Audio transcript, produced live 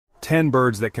10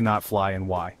 birds that cannot fly and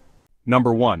why.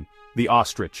 Number 1. The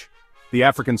ostrich. The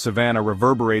African savanna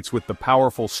reverberates with the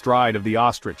powerful stride of the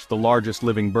ostrich, the largest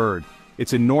living bird.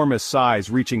 Its enormous size,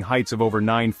 reaching heights of over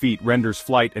 9 feet, renders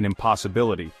flight an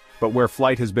impossibility. But where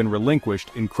flight has been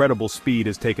relinquished, incredible speed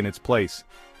has taken its place.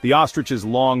 The ostrich's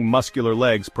long, muscular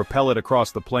legs propel it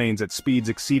across the plains at speeds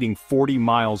exceeding 40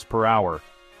 miles per hour.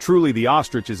 Truly, the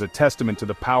ostrich is a testament to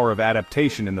the power of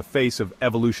adaptation in the face of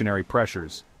evolutionary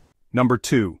pressures. Number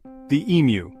 2. The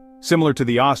emu. Similar to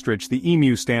the ostrich, the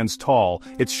emu stands tall,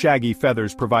 its shaggy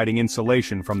feathers providing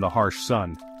insulation from the harsh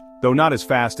sun. Though not as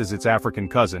fast as its African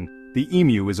cousin, the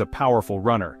emu is a powerful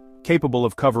runner, capable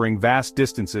of covering vast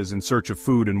distances in search of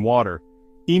food and water.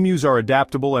 Emus are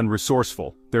adaptable and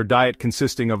resourceful, their diet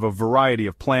consisting of a variety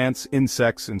of plants,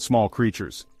 insects, and small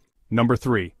creatures. Number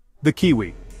 3. The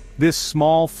kiwi. This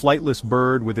small, flightless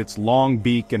bird with its long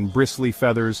beak and bristly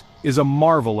feathers is a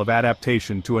marvel of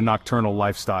adaptation to a nocturnal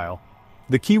lifestyle.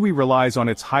 The kiwi relies on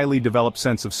its highly developed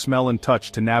sense of smell and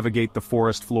touch to navigate the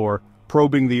forest floor,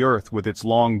 probing the earth with its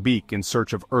long beak in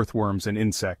search of earthworms and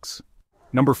insects.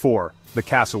 Number 4. The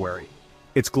cassowary.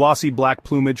 Its glossy black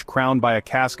plumage crowned by a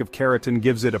casque of keratin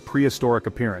gives it a prehistoric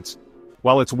appearance.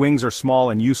 While its wings are small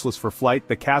and useless for flight,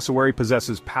 the cassowary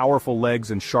possesses powerful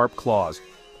legs and sharp claws,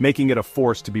 making it a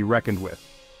force to be reckoned with.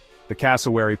 The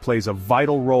cassowary plays a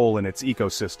vital role in its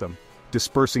ecosystem,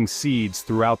 dispersing seeds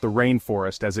throughout the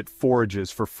rainforest as it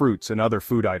forages for fruits and other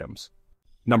food items.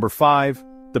 Number 5.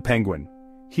 The penguin.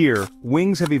 Here,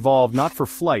 wings have evolved not for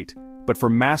flight, but for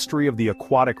mastery of the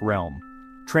aquatic realm.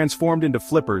 Transformed into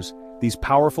flippers, these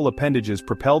powerful appendages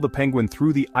propel the penguin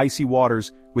through the icy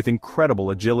waters with incredible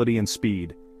agility and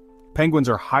speed. Penguins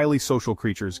are highly social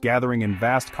creatures, gathering in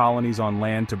vast colonies on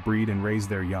land to breed and raise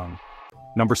their young.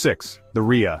 Number 6. The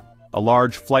rhea. A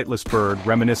large flightless bird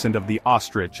reminiscent of the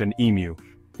ostrich and emu.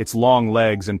 Its long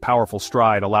legs and powerful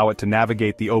stride allow it to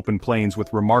navigate the open plains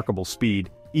with remarkable speed,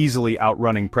 easily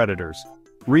outrunning predators.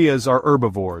 Rheas are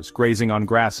herbivores, grazing on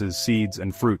grasses, seeds,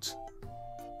 and fruits.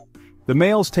 The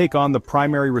males take on the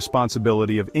primary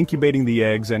responsibility of incubating the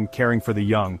eggs and caring for the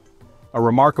young, a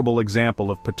remarkable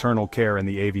example of paternal care in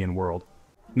the avian world.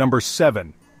 Number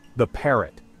 7. The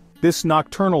parrot. This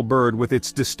nocturnal bird with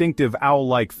its distinctive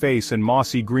owl-like face and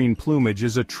mossy green plumage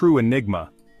is a true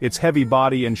enigma. Its heavy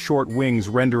body and short wings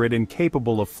render it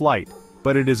incapable of flight,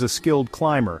 but it is a skilled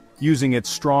climber, using its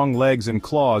strong legs and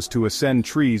claws to ascend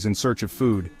trees in search of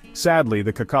food. Sadly,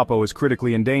 the kakapo is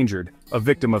critically endangered, a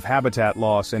victim of habitat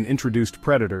loss and introduced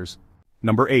predators.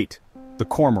 Number 8. The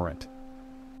cormorant.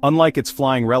 Unlike its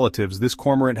flying relatives, this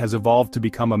cormorant has evolved to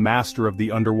become a master of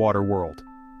the underwater world.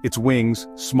 Its wings,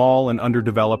 small and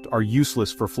underdeveloped, are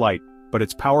useless for flight, but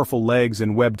its powerful legs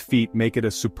and webbed feet make it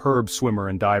a superb swimmer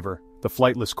and diver. The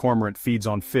flightless cormorant feeds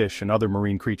on fish and other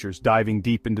marine creatures, diving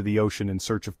deep into the ocean in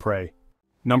search of prey.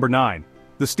 Number 9.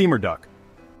 The steamer duck.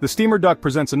 The steamer duck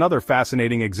presents another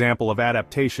fascinating example of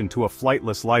adaptation to a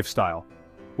flightless lifestyle.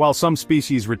 While some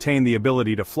species retain the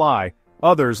ability to fly,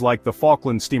 others, like the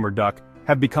Falkland steamer duck,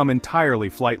 have become entirely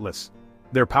flightless.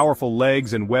 Their powerful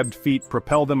legs and webbed feet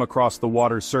propel them across the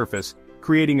water's surface,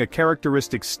 creating a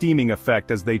characteristic steaming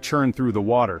effect as they churn through the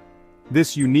water.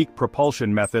 This unique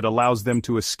propulsion method allows them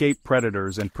to escape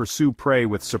predators and pursue prey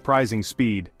with surprising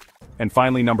speed. And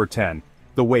finally, number 10.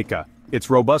 The weka. Its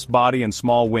robust body and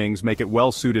small wings make it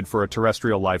well suited for a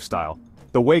terrestrial lifestyle.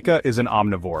 The weka is an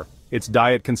omnivore, its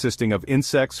diet consisting of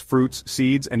insects, fruits,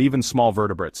 seeds, and even small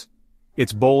vertebrates.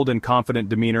 Its bold and confident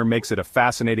demeanor makes it a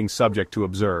fascinating subject to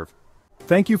observe.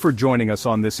 Thank you for joining us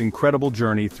on this incredible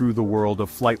journey through the world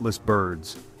of flightless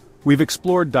birds. We've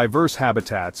explored diverse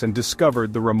habitats and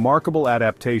discovered the remarkable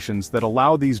adaptations that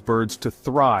allow these birds to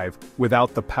thrive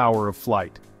without the power of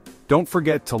flight. Don't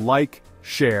forget to like,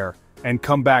 share, and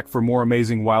come back for more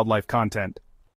amazing wildlife content.